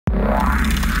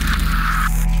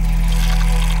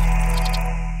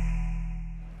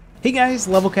Hey guys,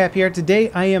 LevelCap here.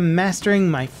 Today I am mastering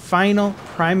my final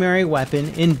primary weapon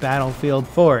in Battlefield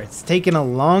 4. It's taken a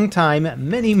long time,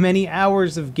 many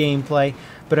hours of gameplay,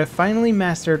 but I finally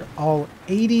mastered all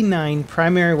 89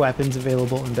 primary weapons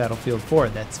available in Battlefield 4.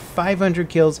 That's 500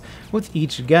 kills with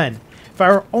each gun. If I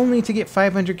were only to get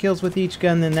 500 kills with each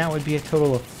gun, then that would be a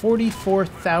total of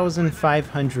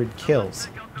 44,500 kills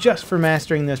just for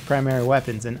mastering those primary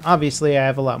weapons, and obviously I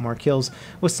have a lot more kills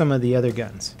with some of the other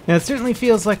guns. Now it certainly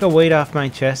feels like a weight off my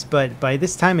chest, but by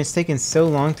this time it's taken so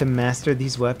long to master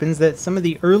these weapons that some of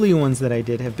the early ones that I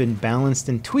did have been balanced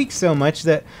and tweaked so much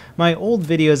that my old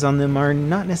videos on them are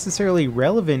not necessarily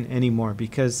relevant anymore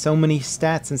because so many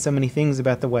stats and so many things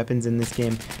about the weapons in this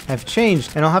game have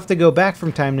changed, and I'll have to go back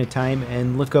from time to time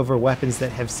and look over weapons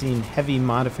that have seen heavy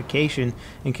modification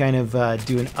and kind of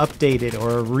do an updated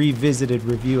or a revisited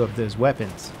review of those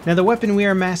weapons. Now the weapon we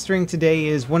are mastering today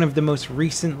is one of the most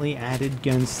recently added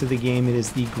guns to the game. It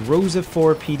is the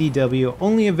Groza-4 PDW,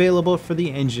 only available for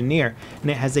the engineer, and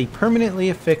it has a permanently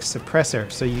affixed suppressor,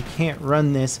 so you can't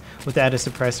run this without a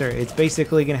suppressor. It's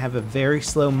basically going to have a very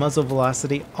slow muzzle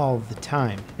velocity all the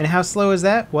time. And how slow is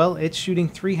that? Well, it's shooting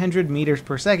 300 meters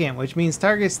per second, which means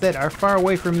targets that are far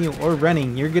away from you or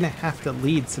running, you're going to have to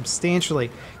lead substantially.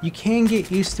 You can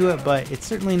get used to it, but it's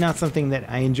certainly not something that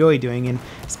I enjoy doing, and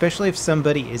especially if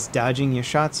somebody is dodging your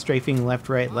shots, strafing left,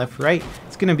 right,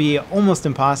 it's going to be almost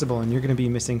impossible, and you're going to be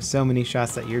missing so many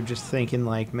shots that you're just thinking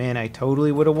like, man, I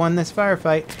totally would have won this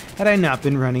firefight had I not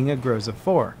been running a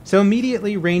Groza-4. So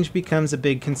immediately range becomes a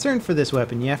big concern for this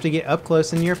weapon. You have to get up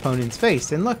close in your opponent's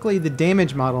face, and luckily the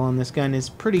damage model on this gun is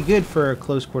pretty good for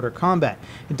close quarter combat.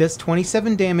 It does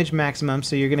 27 damage maximum,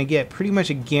 so you're going to get pretty much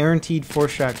a guaranteed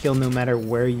 4-shot kill no matter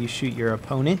where you shoot your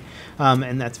opponent,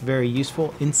 and that's very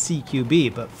useful in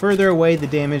CQB. But further away, the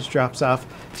damage drops off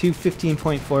to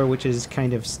 15.4, which is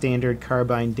kind of standard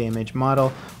carbine damage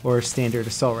model or standard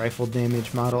assault rifle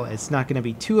damage model. It's not going to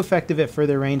be too effective at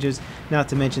further ranges, not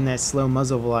to mention that slow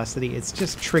muzzle velocity. It's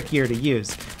just trickier to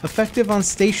use. Effective on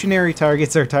stationary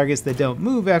targets or targets that don't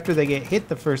move after they get hit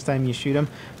the first time you shoot them,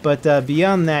 but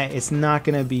beyond that, it's not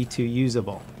going to be too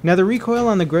usable. Now the recoil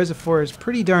on the Groza-4 is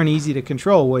pretty darn easy to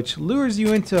control, which lures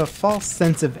you into a false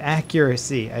sense of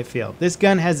accuracy, I feel. This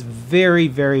gun has very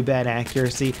bad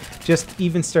accuracy, just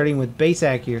even starting with base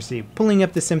accuracy. Pulling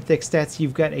up the Simthic stats,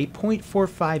 you've got a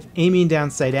 0.45 aiming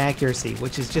down sight accuracy,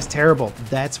 which is just terrible.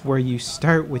 That's where you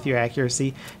start with your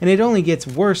accuracy, and it only gets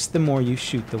worse the more you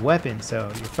shoot the weapon. So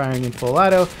you're firing in full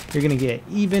auto, you're going to get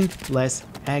even less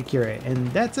accurate, and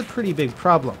that's a pretty big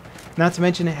problem. Not to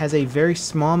mention it has a very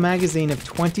small magazine of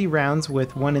 20 rounds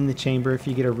with one in the chamber if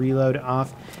you get a reload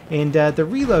off, and the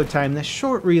reload time, the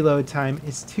short reload time,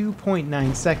 is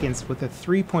 2.9 seconds with a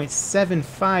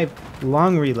 3.75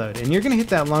 long reload, and you're going to hit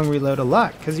that long reload a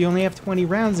lot because you only have 20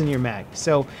 rounds in your mag.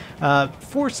 So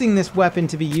forcing this weapon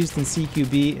to be used in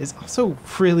CQB is also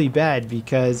really bad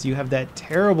because you have that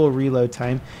terrible reload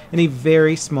time and a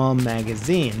very small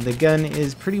magazine. The gun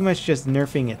is pretty much just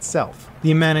nerfing itself.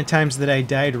 The amount of times that I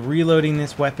died reloading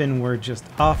this weapon were just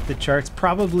off the charts,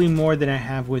 probably more than I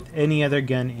have with any other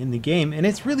gun in the game, and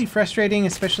it's really frustrating,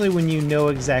 especially when you know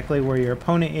exactly where your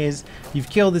opponent is,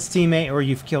 you've killed his teammate or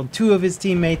you've killed 2 of his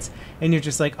teammates, and you're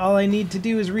just like, all I need to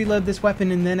do is reload this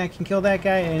weapon and then I can kill that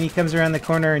guy, and he comes around the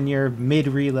corner and you're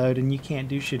mid-reload and you can't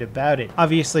do shit about it.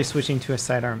 Obviously switching to a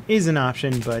sidearm is an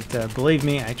option, but believe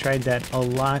me, I tried that a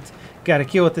lot. Got a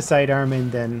kill with the sidearm,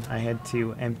 and then I had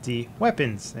to empty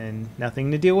weapons and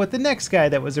nothing to deal with the next guy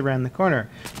that was around the corner.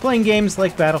 Playing games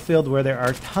like Battlefield where there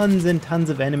are tons and tons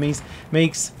of enemies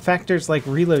makes factors like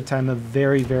reload time a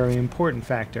very important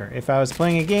factor. If I was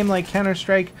playing a game like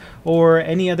Counter-Strike or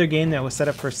any other game that was set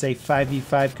up for, say,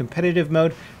 5v5 competitive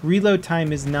mode, reload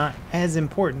time is not as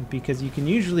important because you can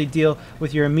usually deal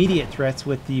with your immediate threats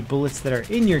with the bullets that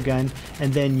are in your gun,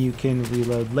 and then you can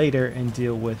reload later and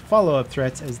deal with follow-up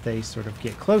threats as they sort of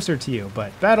get closer to you.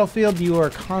 But Battlefield, you are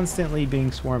constantly being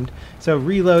swarmed, so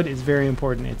reload is very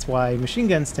important. It's why machine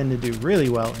guns tend to do really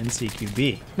well in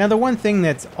CQB. Now the one thing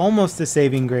that's almost a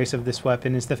saving grace of this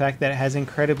weapon is the fact that it has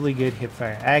incredibly good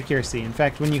hipfire accuracy. In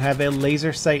fact, when you have a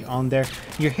laser sight on there,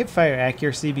 your hipfire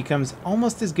accuracy becomes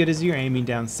almost as good as your aiming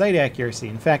down sight accuracy.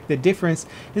 In fact, the difference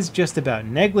is just about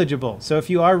negligible. So if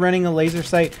you are running a laser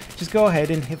sight, just go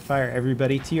ahead and hipfire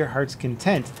everybody to your heart's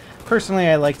content. Personally,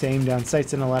 I like to aim down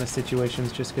sights in a lot of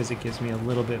situations just because it gives me a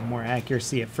little bit more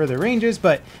accuracy at further ranges,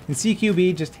 but in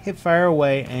CQB, just hip fire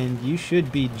away and you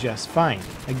should be just fine.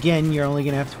 Again, you're only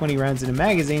going to have 20 rounds in a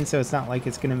magazine, so it's not like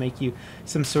it's going to make you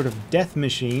some sort of death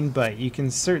machine, but you can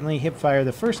certainly hip fire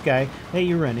the first guy that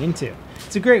you run into.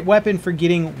 It's a great weapon for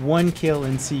getting one kill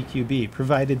in CQB,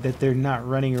 provided that they're not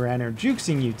running around or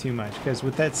juicing you too much, because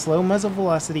with that slow muzzle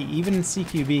velocity, even in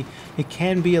CQB, it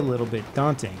can be a little bit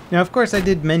daunting. Now, of course, I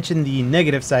did mention the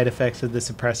negative side effects of the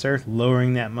suppressor,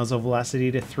 lowering that muzzle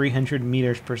velocity to 300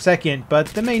 meters per second, but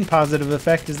the main positive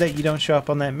effect is that you don't show up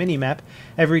on that minimap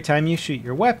every time you shoot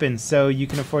your weapon, so you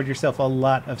can afford yourself a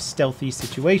lot of stealthy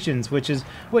situations, which is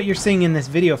what you're seeing in this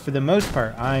video for the most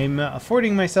part. I'm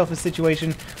affording myself a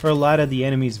situation where a lot of the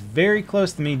enemies very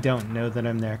close to me don't know that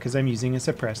I'm there because I'm using a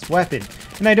suppressed weapon.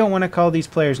 And I don't want to call these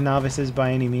players novices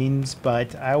by any means,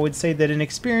 but I would say that an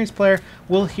experienced player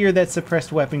will hear that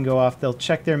suppressed weapon go off, they'll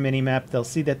check their minimap, they'll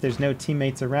see that there's no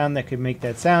teammates around that could make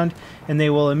that sound, and they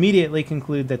will immediately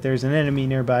conclude that there's an enemy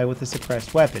nearby with a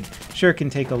suppressed weapon. Sure, it can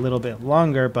take a little bit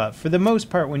longer, but for the most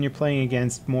part when you're playing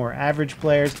against more average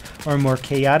players or a more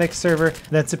chaotic server,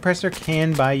 that suppressor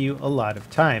can buy you a lot of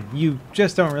time. You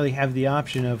just don't really have the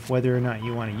option of whether or not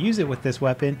you want to use it with this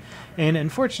weapon, and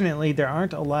unfortunately there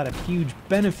aren't a lot of huge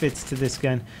benefits to this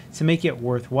gun to make it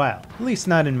worthwhile, at least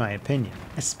not in my opinion.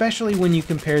 Especially when you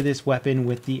compare this weapon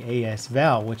with the AS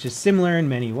Val, which is similar in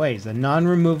many ways. A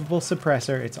non-removable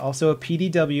suppressor, it's also a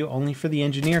PDW only for the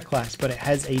engineer class, but it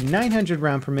has a 900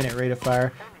 round per minute rate of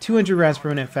fire, 200 rounds per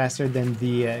minute faster than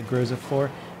the Groza-4,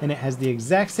 and it has the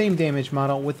exact same damage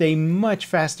model with a much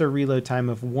faster reload time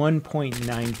of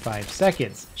 1.95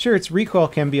 seconds. Sure, its recoil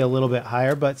can be a little bit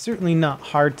higher, but certainly not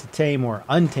hard to tame or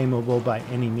untamable by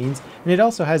any means, and it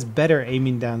also has better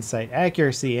aiming down sight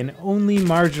accuracy and only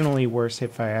marginally worse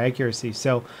hipfire accuracy,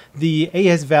 so the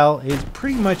AS Val is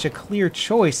pretty much a clear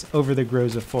choice over the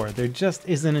Groza-4. There just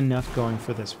isn't enough going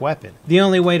for this weapon. The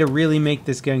only way to really make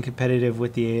this gun competitive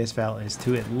with the AS Val is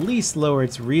to at least lower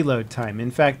its reload time.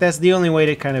 In fact, that's the only way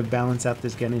to kind of balance out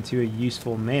this gun into a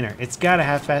useful manner. It's got to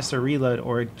have faster reload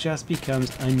or it just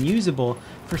becomes unusable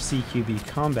for CQB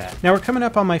combat. Now we're coming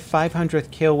up on my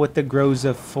 500th kill with the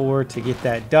Groza-4 to get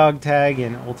that dog tag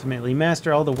and ultimately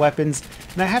master all the weapons,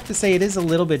 and I have to say it is a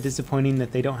little bit disappointing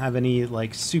that they don't have any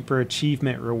like super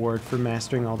achievement reward for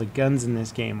mastering all the guns in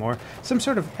this game, or some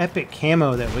sort of epic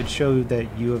camo that would show that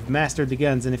you have mastered the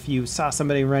guns, and if you saw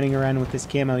somebody running around with this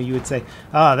camo you would say,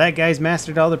 oh, that guy's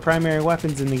mastered all the primary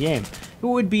weapons in the game. It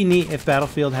would be neat if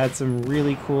Battlefield had some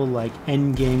really cool like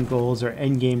end game goals or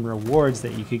end game rewards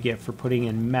that you could get for putting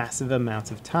in massive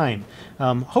amounts of time.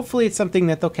 Hopefully it's something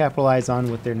that they'll capitalize on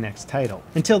with their next title.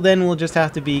 Until then, we'll just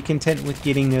have to be content with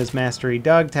getting those mastery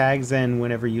dog tags, and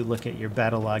whenever you look at your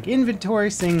battle log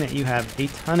inventory, seeing that you have a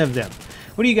ton of them.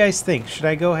 What do you guys think? Should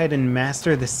I go ahead and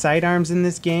master the sidearms in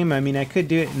this game? I mean, I could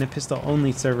do it in a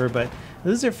pistol-only server, but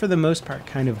those are for the most part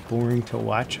kind of boring to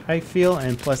watch, I feel,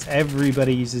 and plus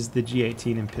everybody uses the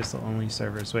G18 in pistol-only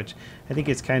servers, which I think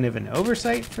is kind of an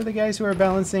oversight for the guys who are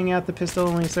balancing out the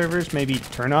pistol-only servers. Maybe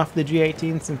turn off the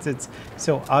G18 since it's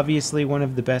so obviously one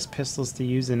of the best pistols to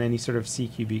use in any sort of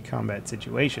CQB combat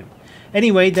situation.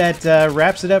 Anyway, that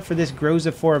wraps it up for this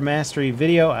Groza-4 mastery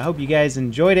video. I hope you guys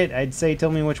enjoyed it. I'd say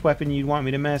tell me which weapon you'd want me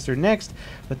to master next,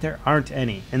 but there aren't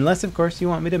any, unless of course you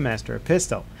want me to master a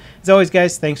pistol. As always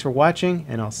guys, thanks for watching,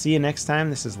 and I'll see you next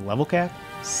time. This is LevelCap,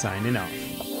 signing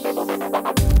off.